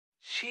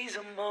She's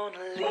a Mona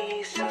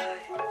Lisa.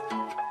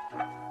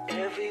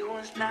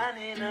 Everyone's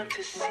lining up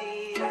to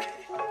see her.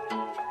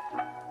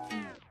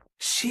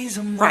 She's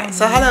a Mona Right,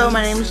 so hello,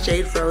 my name is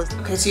Jade Rose.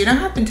 Okay, so you know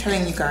how I've been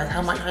telling you guys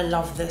how much I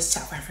love this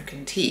South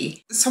African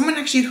tea. Someone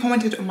actually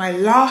commented on my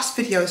last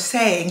video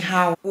saying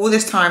how all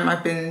this time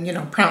I've been,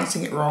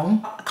 pronouncing it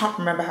wrong. I can't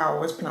remember how I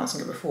was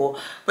pronouncing it before,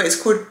 but it's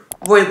called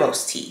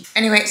rooibos tea.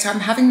 Anyway, so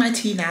I'm having my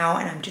tea now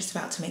and I'm just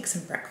about to make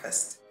some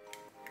breakfast.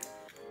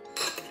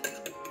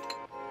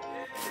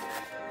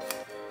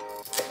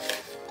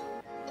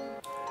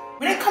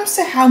 When it comes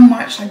to how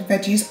much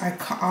veggies I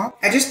cut up,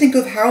 I just think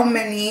of how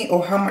many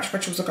or how much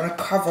vegetables are going to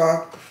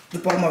cover the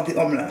bottom of the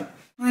omelette.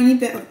 Tiny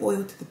bit of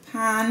oil to the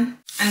pan.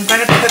 I'm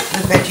going to cook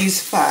the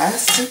veggies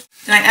first.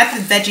 Then I add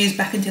the veggies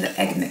back into the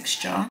egg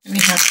mixture. Then we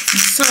have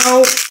some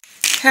salt,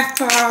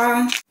 pepper.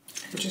 I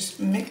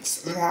just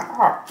mix that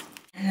up.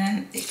 And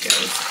then it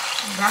goes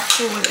back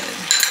all in.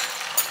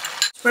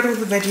 Spread all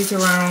the veggies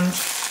around.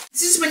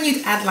 This is when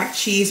you'd add like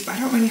cheese, but I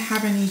don't really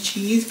have any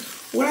cheese.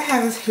 All I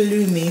have is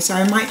halloumi, so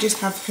I might just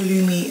have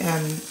halloumi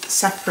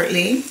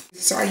separately.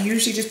 So I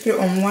usually just put it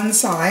on one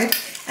side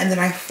and then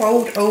I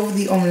fold over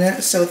the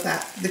omelette so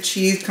that the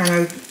cheese kind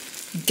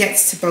of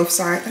gets to both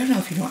sides. I don't know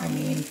if you know what I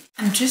mean.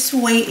 I'm just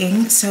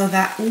waiting so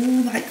that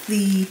all like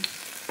the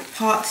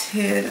parts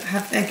here that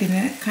have egg in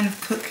it kind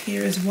of cook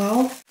here as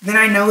well. Then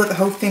I know that the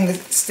whole thing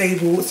is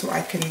stable, so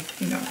I can,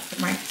 put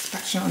my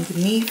spatula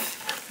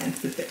underneath and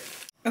flip it.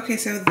 Okay,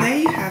 so there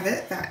you have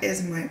it. That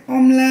is my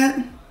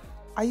omelette.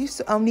 I used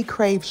to only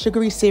crave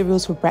sugary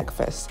cereals for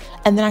breakfast,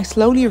 and then I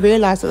slowly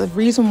realized that the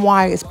reason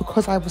why is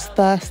because I was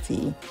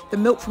thirsty. The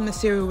milk from the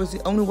cereal was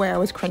the only way I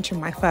was quenching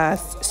my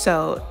thirst.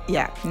 So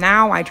yeah,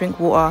 now I drink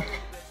water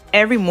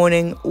every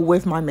morning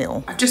with my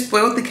meal. I've just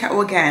boiled the kettle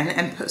again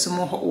and put some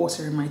more hot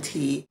water in my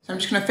tea. So I'm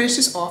just gonna finish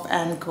this off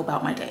and go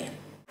about my day.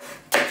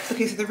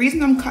 Okay, so the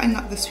reason I'm cutting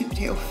up the sweet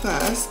potato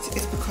first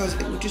is because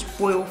it will just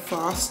boil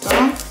faster.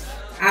 I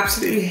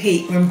absolutely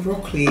hate when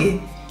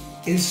broccoli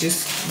is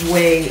just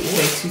way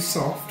too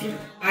soft.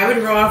 I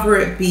would rather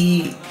it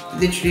be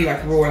literally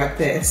like raw like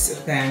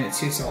this than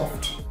too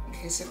soft.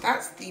 Okay, so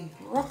that's the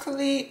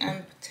broccoli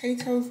and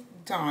potatoes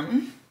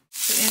done.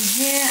 So in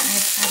here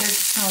I've added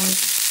some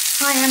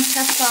cayenne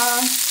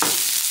pepper,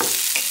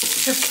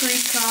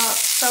 paprika,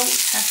 salt,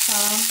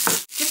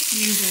 pepper, just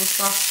usual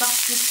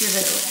stuff, just give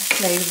it a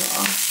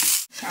flavour.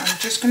 So I'm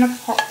just gonna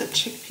pop the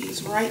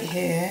chickpeas right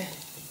here.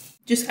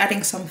 Just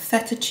adding some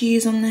feta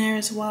cheese on there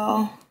as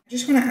well.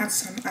 Just want to add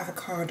some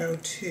avocado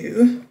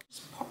too.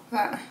 Just pop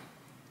that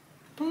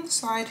on the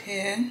side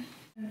here.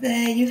 And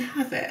there you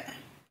have it.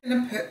 I'm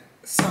going to put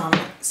some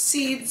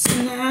seeds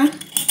in there.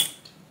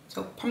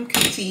 So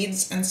pumpkin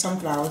seeds and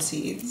sunflower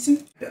seeds. A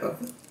bit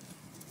of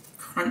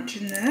crunch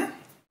in there.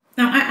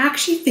 Now I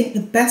actually think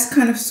the best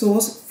kind of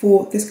sauce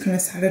for this kind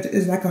of salad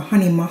is like a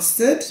honey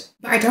mustard.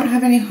 But I don't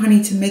have any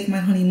honey to make my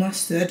honey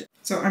mustard.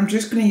 So I'm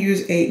just going to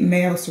use a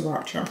mayo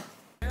sriracha.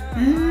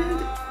 And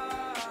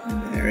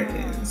there it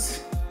is.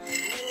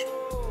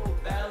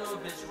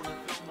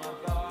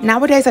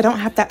 Nowadays, I don't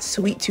have that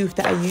sweet tooth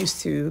that I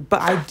used to,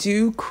 but I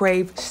do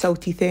crave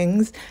salty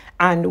things.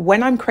 And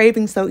when I'm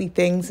craving salty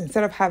things,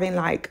 instead of having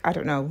like, I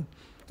don't know,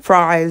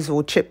 fries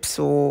or chips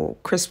or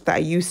crisps that I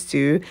used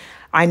to,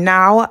 I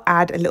now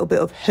add a little bit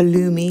of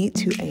halloumi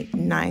to a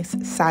nice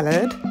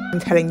salad.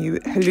 I'm telling you,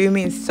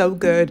 halloumi is so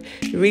good,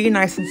 really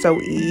nice and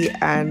salty.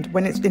 And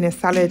when it's in a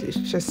salad, it's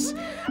just,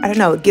 I don't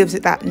know, it gives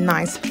it that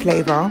nice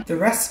flavor. The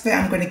rest of it,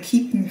 I'm going to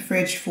keep in the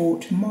fridge for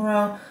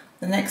tomorrow.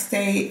 The next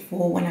day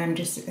for when I'm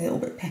just a little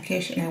bit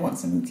peckish and I want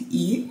something to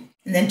eat.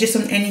 And then just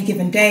on any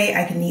given day,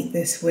 I can eat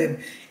this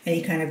with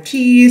any kind of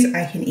cheese.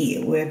 I can eat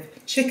it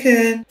with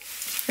chicken.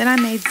 Then I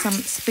made some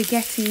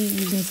spaghetti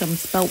using some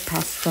spelt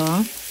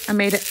pasta. I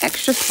made it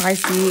extra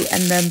spicy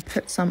and then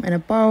put some in a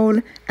bowl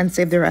and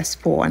save the rest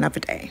for another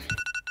day.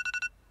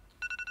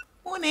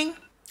 Morning.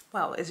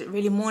 Well, is it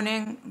really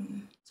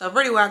morning? So I've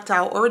already worked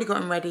out, already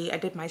gotten ready. I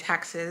did my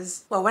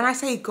taxes. Well, when I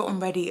say gotten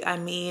ready, I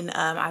mean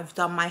I've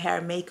done my hair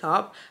and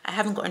makeup. I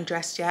haven't gotten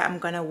dressed yet. I'm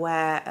gonna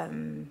wear, I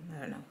don't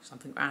know,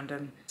 something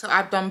random. So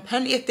I've done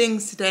plenty of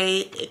things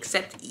today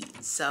except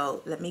eat.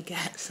 So let me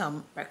get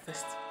some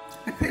breakfast.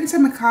 I put in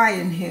some acai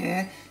in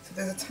here. So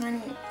there's a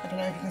tiny, I don't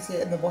know if you can see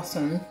it in the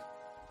bottom.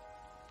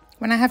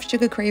 When I have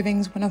sugar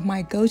cravings, one of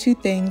my go-to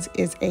things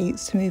is a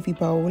smoothie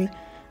bowl.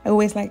 I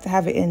always like to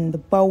have it in the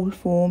bowl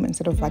form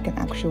instead of like an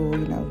actual,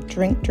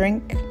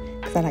 drink,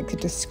 because I like to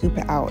just scoop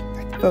it out.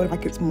 I feel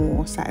like it's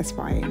more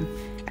satisfying.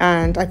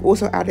 And I've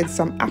also added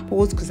some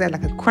apples because they're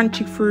like a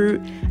crunchy fruit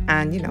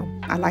and,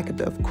 I like a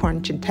bit of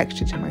crunch and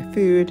texture to my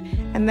food.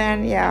 And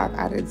then, yeah, I've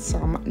added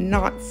some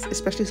nuts,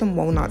 especially some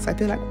walnuts. I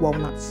feel like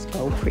walnuts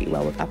go pretty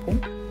well with apple.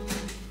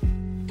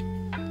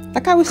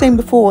 Like I was saying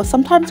before,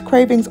 sometimes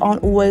cravings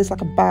aren't always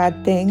like a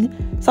bad thing.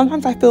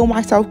 Sometimes I feel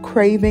myself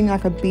craving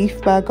like a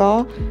beef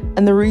burger,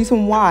 and the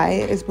reason why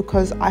is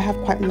because I have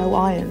quite low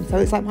iron. So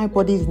it's like my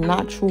body's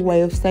natural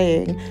way of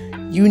saying,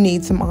 you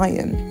need some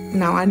iron.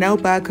 Now I know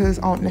burgers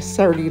aren't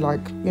necessarily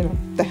like,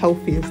 the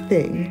healthiest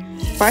thing,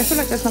 but I feel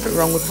like there's nothing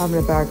wrong with having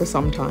a burger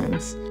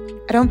sometimes.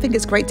 I don't think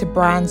it's great to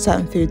brand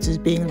certain foods as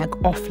being like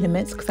off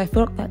limits because I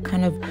feel like that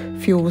kind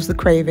of fuels the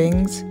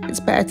cravings.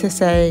 It's better to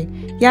say,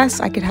 yes,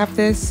 I could have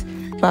this,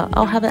 but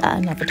I'll have it at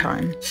another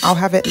time. I'll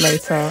have it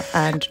later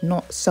and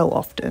not so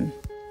often.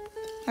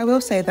 I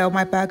will say though,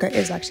 my burger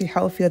is actually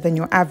healthier than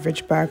your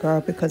average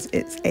burger because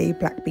it's a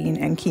black bean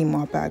and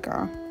quinoa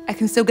burger. I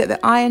can still get the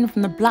iron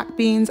from the black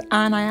beans,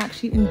 and I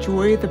actually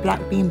enjoy the black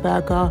bean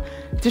burger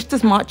just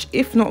as much,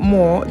 if not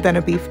more, than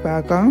a beef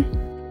burger.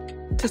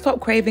 To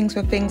stop cravings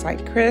for things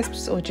like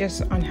crisps or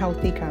just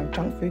unhealthy kind of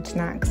junk food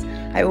snacks,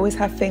 I always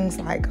have things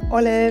like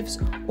olives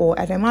or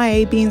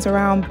edamame beans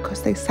around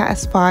because they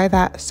satisfy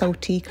that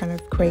salty kind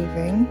of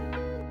craving.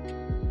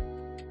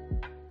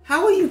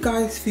 How are you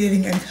guys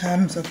feeling in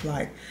terms of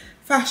like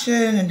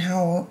fashion and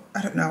how,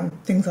 I don't know,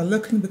 things are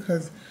looking?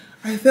 Because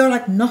I feel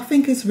like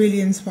nothing is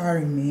really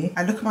inspiring me.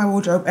 I look at my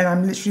wardrobe and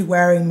I'm literally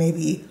wearing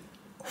maybe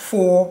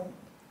 4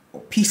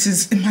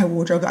 pieces in my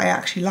wardrobe that I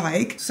actually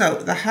like. So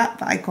the hat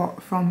that I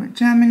got from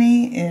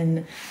Germany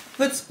in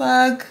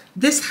Würzburg.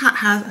 This hat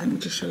has, let me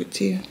just show it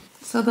to you.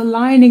 So the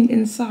lining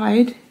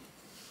inside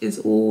is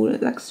all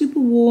like super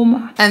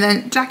warm. And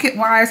then jacket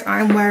wise,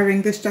 I'm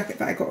wearing this jacket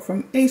that I got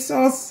from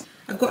ASOS.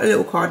 I've got a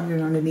little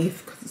cardigan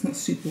underneath because it's not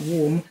super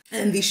warm.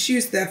 And these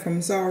shoes there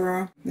from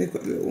Zara. They've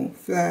got a little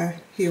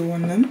flare heel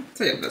on them.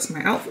 So yeah, that's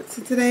my outfit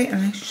for today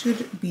and I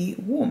should be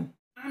warm.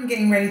 I'm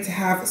getting ready to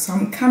have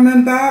some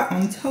camembert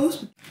on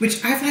toast,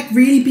 which I've like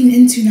really been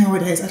into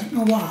nowadays. I don't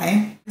know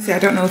why. See, I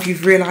don't know if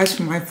you've realized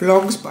from my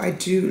vlogs, but I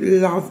do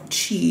love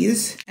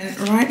cheese.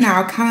 And right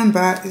now,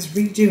 camembert is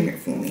really doing it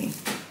for me.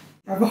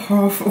 I have a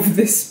half of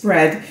this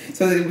spread.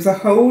 So it was a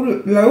whole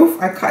loaf.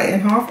 I cut it in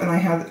half and I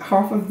had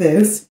half of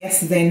this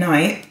yesterday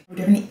night. I would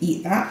definitely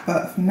eat that,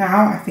 but for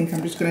now, I think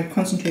I'm just going to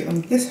concentrate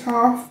on this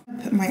half.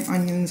 I put my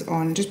onions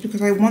on just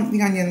because I want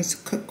the onions to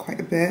cook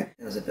quite a bit.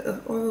 There's a bit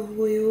of olive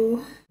oil.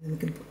 And then we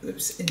can put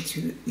this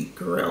into the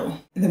grill.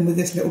 And then with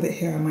this little bit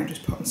here, I might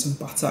just put on some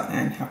butter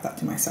and have that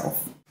to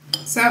myself.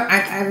 So I've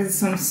added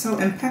some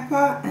salt and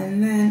pepper,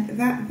 and then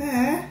that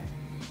there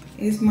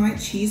is my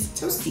cheese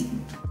toasty.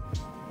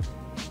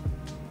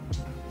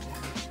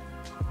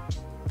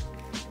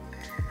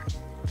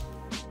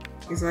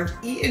 So I've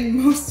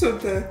eaten most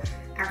of the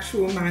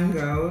actual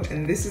mango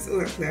and this is all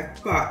that's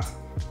left, but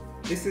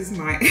this is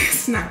my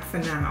snack for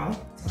now.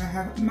 So I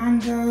have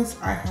mangoes,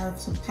 I have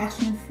some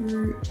passion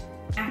fruit,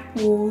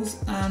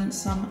 apples, and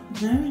some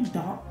very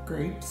dark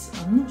grapes.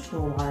 I'm not sure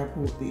why I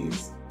bought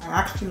these. I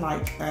actually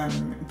like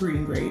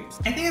green grapes.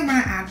 I think I'm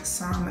gonna add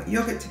some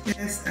yogurt to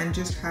this and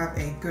just have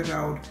a good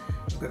old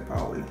yogurt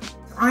bowl.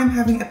 I'm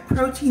having a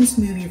protein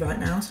smoothie right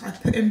now, so I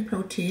put in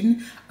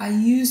protein. I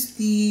use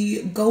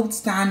the gold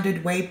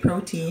standard whey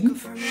protein.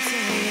 I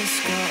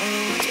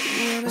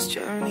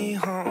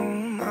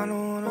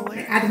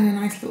add in a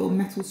nice little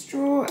metal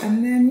straw,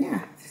 and then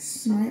yeah, this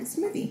is my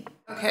smoothie.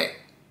 Okay,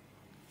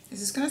 is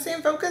this gonna stay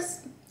in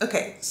focus?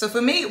 Okay, so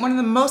for me, one of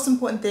the most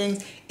important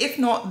things, if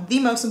not the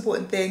most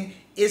important thing,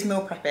 is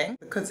meal prepping.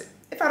 Because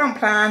if I don't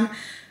plan,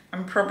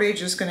 I'm probably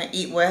just gonna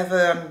eat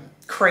whatever I'm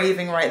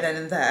craving right then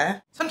and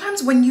there.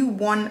 Sometimes when you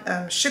want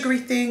sugary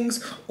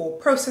things or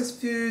processed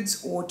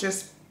foods or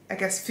just, I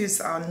guess, foods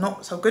that are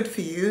not so good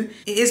for you,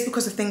 it is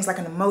because of things like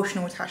an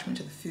emotional attachment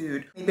to the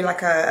food. Maybe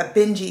like a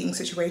binge eating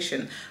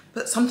situation.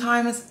 But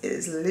sometimes it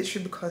is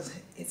literally because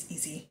it's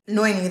easy.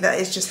 Annoyingly, that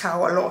is just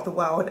how a lot of the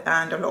world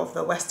and a lot of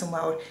the Western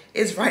world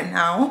is right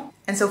now.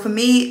 And so for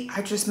me,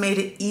 I just made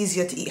it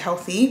easier to eat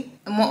healthy.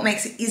 And what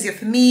makes it easier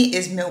for me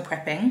is meal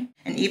prepping.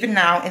 And even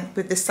now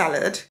with this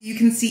salad, you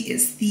can see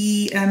it's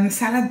the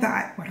salad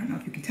that I don't know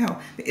if you can tell,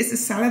 but it's the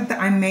salad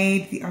that I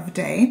made the other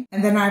day.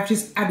 And then I've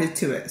just added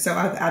to it. So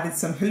I've added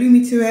some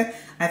halloumi to it.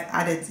 I've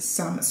added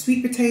some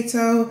sweet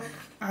potato.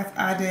 I've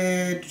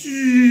added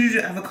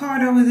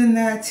avocado was in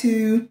there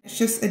too. It's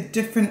just a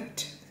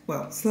different,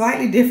 well,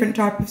 slightly different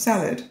type of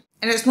salad.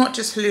 And it's not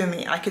just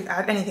halloumi, I could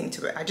add anything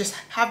to it. I just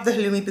have the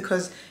halloumi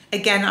because,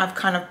 again, I've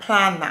kind of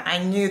planned that. I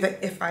knew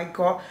that if I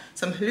got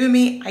some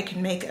halloumi, I could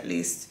make at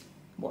least,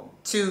 what,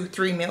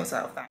 2-3 meals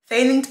out of that.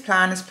 Failing to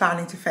plan is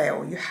planning to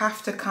fail. You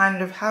have to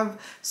kind of have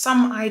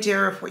some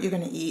idea of what you're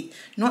gonna eat,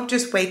 not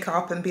just wake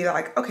up and be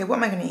like, okay, what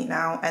am I gonna eat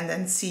now? And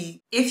then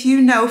see. If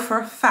you know for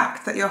a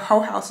fact that your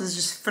whole house is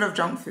just full of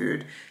junk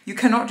food, you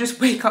cannot just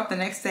wake up the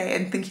next day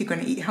and think you're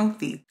gonna eat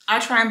healthy. I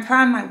try and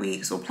plan my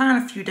weeks or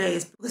plan a few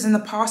days, because in the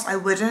past I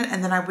wouldn't,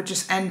 and then I would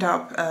just end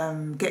up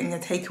getting a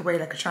takeaway,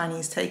 like a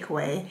Chinese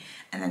takeaway,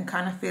 and then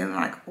kind of feeling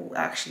like, oh,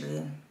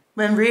 actually,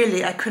 when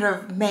really I could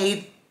have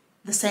made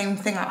the same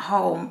thing at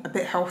home a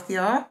bit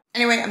healthier.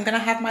 Anyway, I'm gonna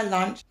have my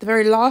lunch. The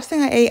very last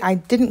thing I ate, I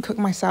didn't cook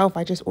myself,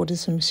 I just ordered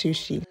some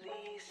sushi.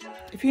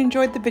 If you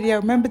enjoyed the video,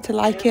 remember to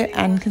like it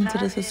and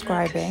consider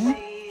subscribing.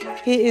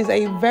 Here is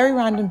a very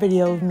random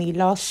video of me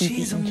last week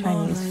eating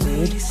Chinese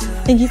food.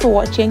 Thank you for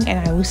watching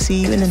and I will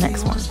see you in the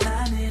next one.